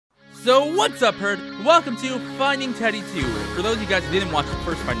So what's up, Herd? Welcome to Finding Teddy 2. For those of you guys who didn't watch the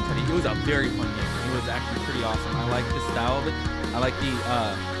first Finding Teddy, it was a very fun game. It was actually pretty awesome. I like the style of it. I like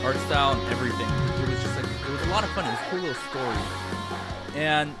the art style and everything. It was just like, it was a lot of fun. It was a cool little story.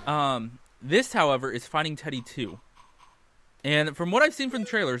 And this, however, is Finding Teddy 2. And from what I've seen from the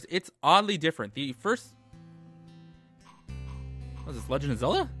trailers, it's oddly different. The first... What is this, Legend of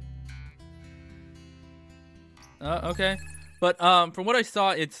Zelda? Okay. But from what I saw,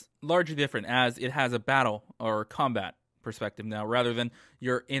 it's largely different, as it has a battle or combat perspective now, rather than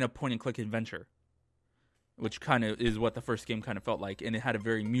you're in a point-and-click adventure, which kind of is what the first game kind of felt like, and it had a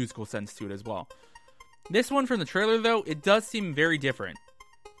very musical sense to it as well. This one from the trailer, though, it does seem very different.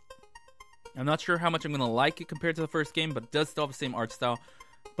 I'm not sure how much I'm going to like it compared to the first game, but it does still have the same art style,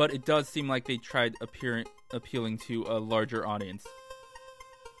 but it does seem like they tried appealing to a larger audience.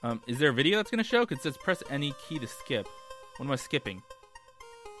 Is there a video that's going to show? Because it says press any key to skip. What am I skipping?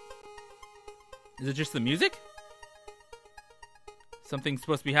 Is it just the music? Something's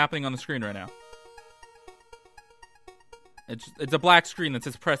supposed to be happening on the screen right now. It's a black screen that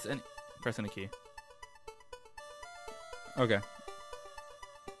says press any key. Okay.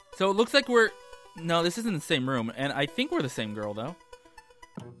 So it looks like no, this isn't the same room, and I think we're the same girl, though.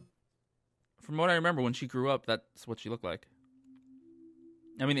 From what I remember, when she grew up, that's what she looked like.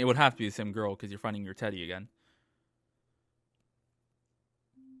 I mean, it would have to be the same girl, because you're finding your Teddy again.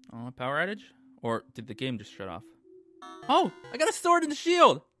 Power outage? Or did the game just shut off? Oh, I got a sword and a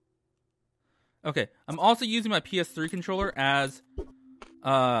shield! Okay, I'm also using my PS3 controller as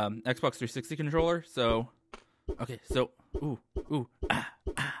Xbox 360 controller, so... Okay, so... Ooh, ooh.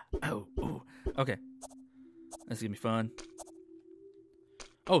 Okay. This is gonna be fun.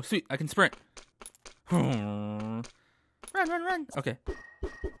 Oh, sweet, I can sprint. Run. Okay.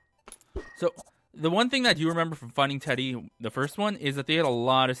 So... The one thing that you remember from Finding Teddy, the first one, is that they had a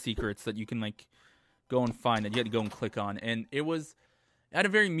lot of secrets that you can, like, go and find, that you had to go and click on. And it had a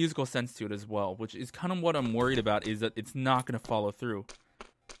very musical sense to it as well, which is kind of what I'm worried about, is that it's not going to follow through.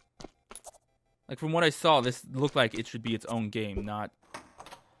 Like, from what I saw, this looked like it should be its own game,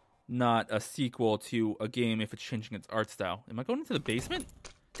 not a sequel to a game if it's changing its art style. Am I going into the basement?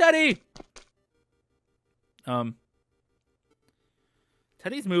 Teddy!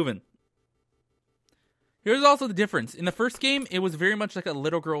 Teddy's moving. Here's also the difference. In the first game, it was very much like a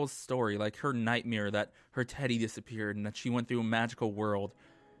little girl's story, like her nightmare that her Teddy disappeared and that she went through a magical world.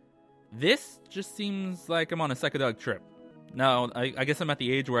 This just seems like I'm on a psychedelic trip. Now, I guess I'm at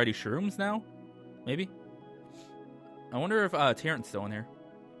the age where I do shrooms now? Maybe? I wonder if Terrent's still in here.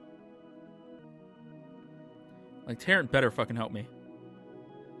 Like, Terrent better fucking help me.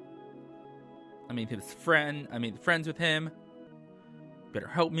 I mean, friends with him. Better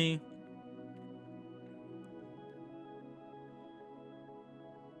help me.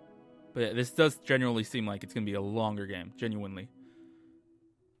 But yeah, this does genuinely seem like it's going to be a longer game. Genuinely.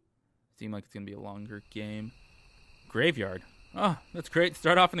 Seem like it's going to be a longer game. Graveyard. Oh, that's great.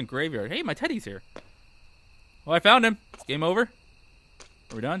 Start off in the graveyard. Hey, my Teddy's here. Oh, I found him. Game over.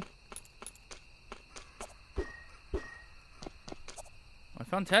 Are we done? I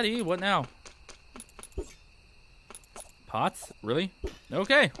found Teddy. What now? Pots? Really?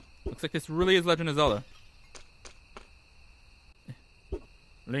 Okay. Looks like this really is Legend of Zelda.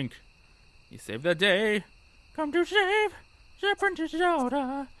 Link. You saved the day. Come to save the Princess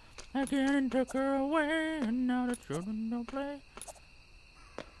Zelda. Again took her away, and now the children don't play.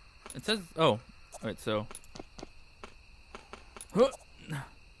 It says, oh, alright, so.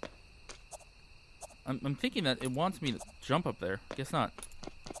 I'm thinking that it wants me to jump up there. Guess not.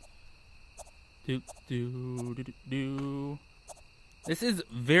 This is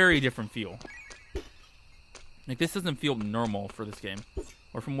very different feel. Like, this doesn't feel normal for this game.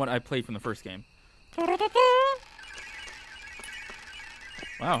 Or from what I played from the first game.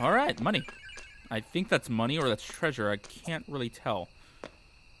 Wow, alright, money. I think that's money or that's treasure. I can't really tell.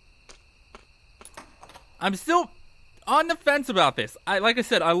 I'm still on the fence about this. Like I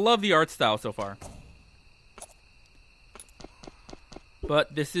said, I love the art style so far.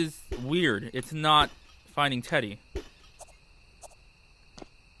 But this is weird. It's not Finding Teddy.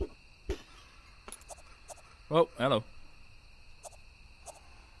 Oh, hello.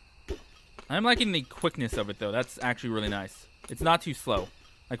 I'm liking the quickness of it, though. That's actually really nice. It's not too slow.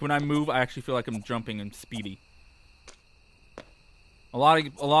 Like, when I move, I actually feel like I'm jumping and speedy. A lot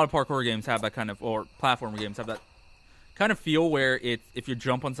of parkour games have that kind of, or platformer games have that kind of feel where if you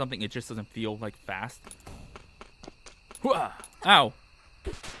jump on something, it just doesn't feel, like, fast. Ow.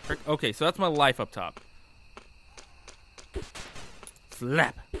 Okay, so that's my life up top.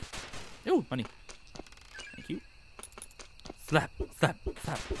 Slap. Ooh, money. Thank you. Slap, slap,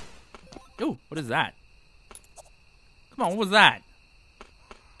 slap. Ooh, what is that? Come on, what was that?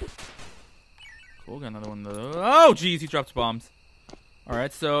 Cool, got another one of those. Oh, jeez, he drops bombs.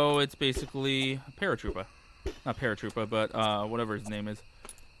 Alright, so it's basically a paratrooper. Not paratrooper, but whatever his name is.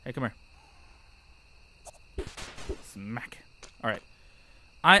 Hey, come here. Smack. Alright.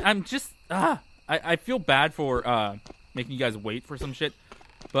 I'm just... I feel bad for making you guys wait for some shit,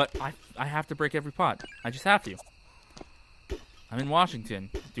 but I have to break every pot. I just have to. I'm in Washington.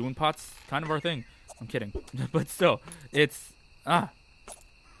 Doing pots kind of our thing. I'm kidding. But still, it's...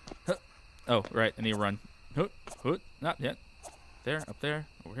 Oh, right. I need to run. Not yet. There, up there,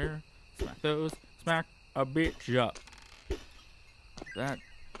 over here. Smack those. Smack a bitch up. That.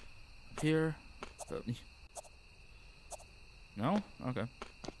 Up here. No? Okay. 1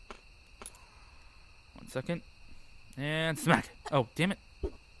 second. And smack. Oh, damn it.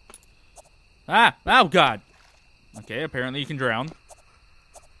 Oh, God. Okay, apparently you can drown.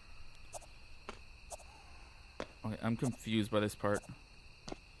 Okay, I'm confused by this part.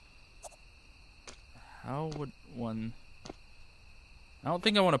 How would one... I don't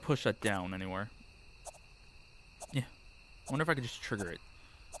think I want to push that down anywhere. Yeah. I wonder if I could just trigger it.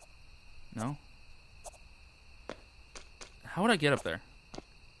 No? How would I get up there?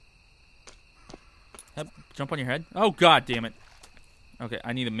 Yep, jump on your head? Oh, God damn it. Okay,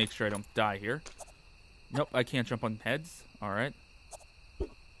 I need to make sure I don't die here. Nope, I can't jump on heads. Alright.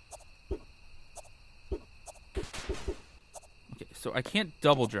 Okay, so I can't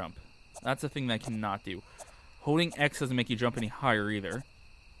double jump. That's the thing that I cannot do. Holding X doesn't make you jump any higher either.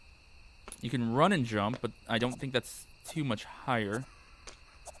 You can run and jump, but I don't think that's too much higher.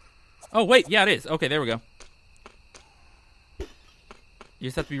 Oh, wait, yeah, it is. Okay, there we go. You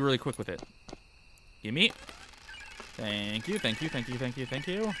just have to be really quick with it. Gimme. Thank you, thank you, thank you, thank you, thank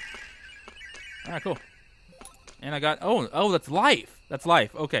you. Alright, cool. And I got... Oh, that's life. That's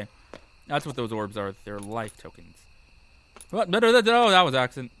life. Okay. That's what those orbs are. They're life tokens. What? No, that was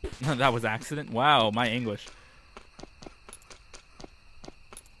accident. That was accident. Wow, my English.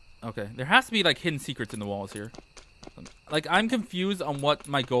 Okay, there has to be, like, hidden secrets in the walls here. Like, I'm confused on what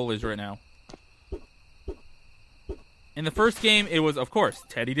my goal is right now. In the first game, it was, of course,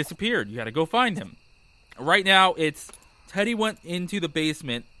 Teddy disappeared. You gotta go find him. Right now, it's Teddy went into the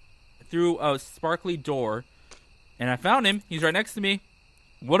basement through a sparkly door, and I found him. He's right next to me.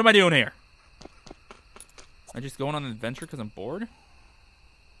 What am I doing here? Am I just going on an adventure because I'm bored?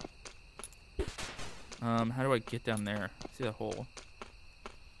 How do I get down there? See that hole?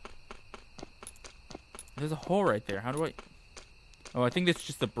 There's a hole right there. How do I... Oh, I think it's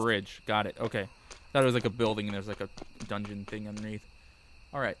just a bridge. Got it. Okay. Thought it was like a building and there's like a dungeon thing underneath.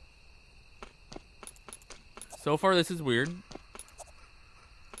 Alright. So far, this is weird.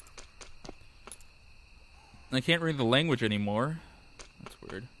 I can't read the language anymore. That's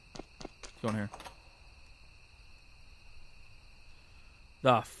weird. What's going on here?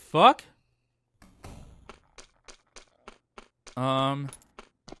 The fuck?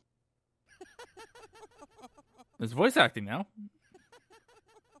 There's voice acting now.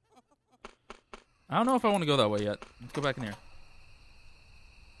 I don't know if I want to go that way yet. Let's go back in here.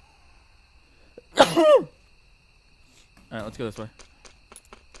 Alright, let's go this way.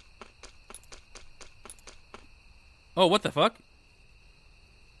 Oh, what the fuck?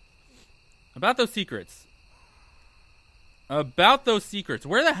 About those secrets. About those secrets.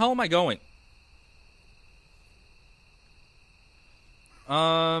 Where the hell am I going?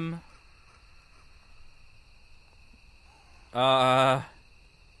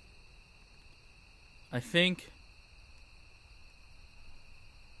 I think...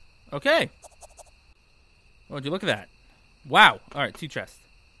 Okay. Oh, would you look at that? Wow. Alright, 2 chests.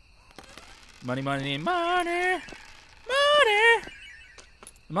 Money, money, money. Money.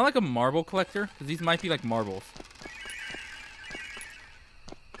 Am I like a marble collector? Because these might be like marbles.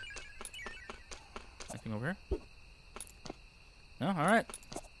 Anything over here? No? Alright.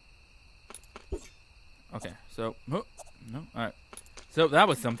 Okay, so... Oh, no, alright. So, that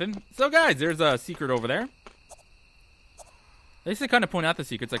was something. So, guys, there's a secret over there. They used to kind of point out the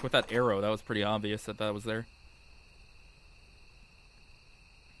secrets, like with that arrow. That was pretty obvious that that was there.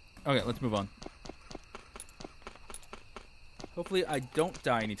 Okay, let's move on. Hopefully, I don't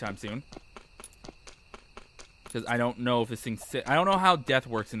die anytime soon. Because I don't know if this thing... I don't know how death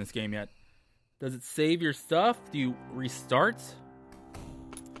works in this game yet. Does it save your stuff? Do you restart?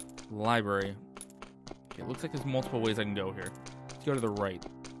 Library. Okay, it looks like there's multiple ways I can go here. Let's go to the right.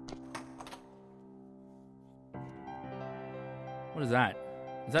 What is that?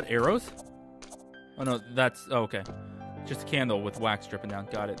 Is that arrows? Oh, no, that's... Oh, okay. Just a candle with wax dripping down.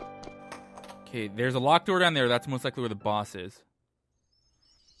 Got it. Okay, there's a locked door down there. That's most likely where the boss is.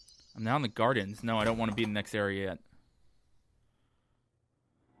 I'm now in the gardens. No, I don't want to be in the next area yet.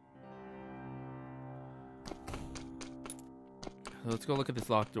 So let's go look at this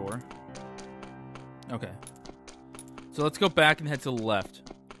locked door. Okay. So let's go back and head to the left.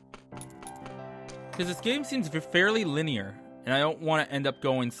 Because this game seems fairly linear. And I don't want to end up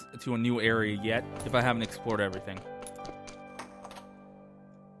going to a new area yet if I haven't explored everything.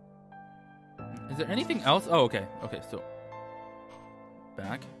 Is there anything else? Oh, okay. Okay, so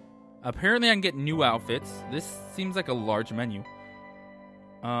back. Apparently I can get new outfits. This seems like a large menu.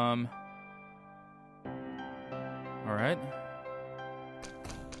 Alright.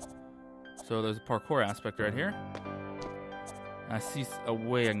 So there's a parkour aspect right here. I see a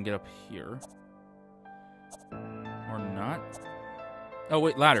way I can get up here. Or not. Oh,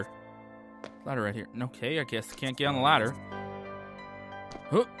 wait, ladder. Ladder right here. Okay, I guess can't get on the ladder.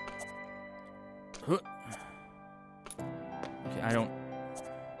 Huh. Huh. Okay, I don't...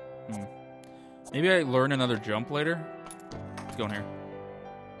 Maybe I learn another jump later? Let's go in here.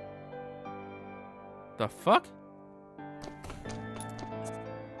 The fuck?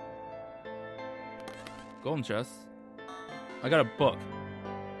 Golden chest. I got a book.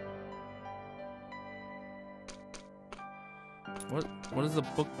 What does the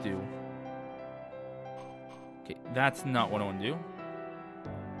book do? Okay, that's not what I want to do.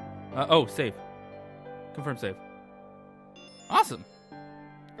 Oh, save. Confirm save. Awesome.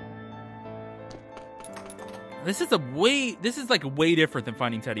 This is like way different than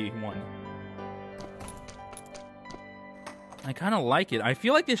Finding Teddy 1. I kind of like it. I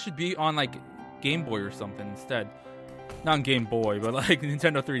feel like this should be on like Game Boy or something instead. Not on Game Boy, but like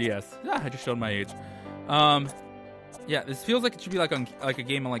Nintendo 3DS. Ah, I just showed my age. Yeah, this feels like it should be like on like a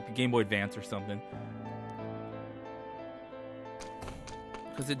game on like the Game Boy Advance or something.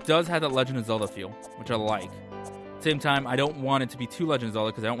 Because it does have that Legend of Zelda feel, which I like. At the same time, I don't want it to be too Legend of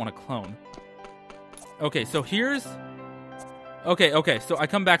Zelda because I don't want to clone. Okay, so here's... Okay, so I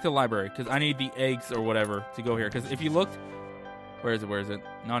come back to the library because I need the eggs or whatever to go here. Because if you looked... Where is it?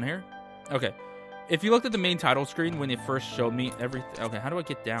 Not here? Okay. If you looked at the main title screen when it first showed me everything... Okay, how do I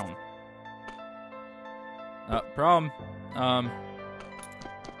get down? Problem. How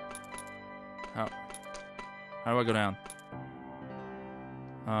do I go down?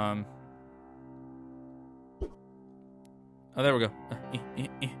 Oh, there we go.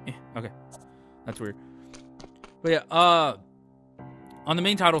 Okay. That's weird. But yeah, on the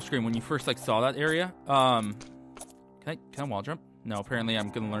main title screen, when you first like saw that area, can I wall jump? No, apparently I'm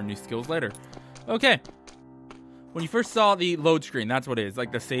gonna learn new skills later. Okay. When you first saw the load screen, that's what it is,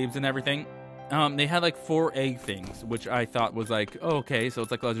 like the saves and everything. They had like 4 egg things, which I thought was like, oh, okay, so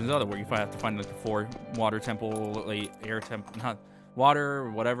it's like Legend of Zelda, where you have to find like the 4 water temple, like air temple, not water,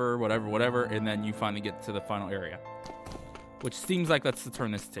 whatever, and then you finally get to the final area. Which seems like that's the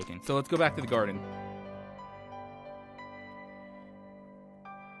turn this is taking. So let's go back to the garden.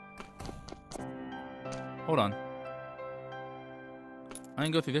 Hold on. I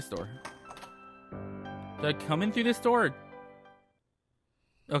didn't go through this door. Did I come in through this door?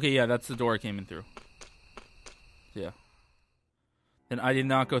 Okay, yeah, that's the door I came in through. Yeah. Then I did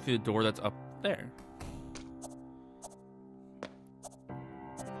not go through the door that's up there.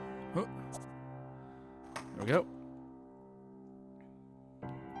 Oh. There we go.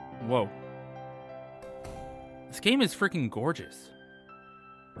 Whoa. This game is freaking gorgeous.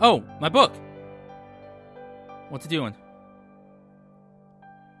 Oh, my book. What's it doing?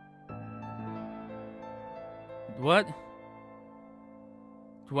 What?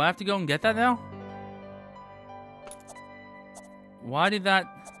 Do I have to go and get that now? Why did that...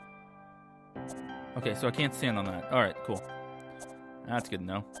 Okay, so I can't stand on that. Alright, cool. That's good to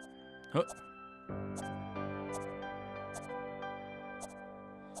know. Huh.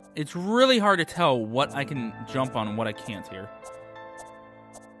 It's really hard to tell what I can jump on and what I can't here.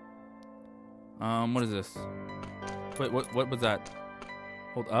 What is this? Wait, what was that?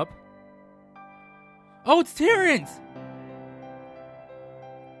 Hold up? Oh, it's Terrence!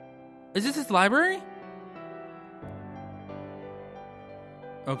 Is this his library?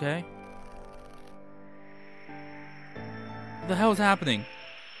 Okay. What the hell is happening?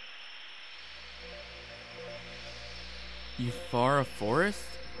 Euphara Forest?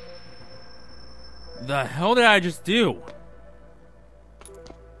 The hell did I just do?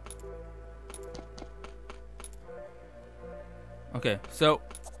 Okay, so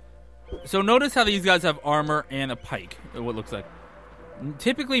notice how these guys have armor and a pike, what looks like.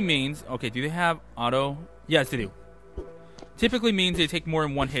 Typically means, okay, do they have auto? Yes, they do. Typically means they take more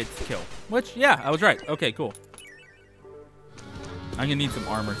than 1 hit to kill. Which, yeah, I was right. Okay, cool. I'm gonna need some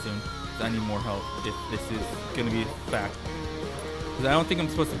armor soon. I need more health if this is gonna be a fact. Because I don't think I'm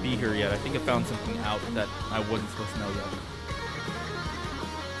supposed to be here yet. I think I found something out that I wasn't supposed to know yet.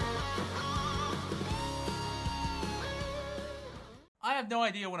 I have no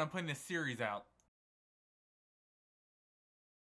idea when I'm putting this series out.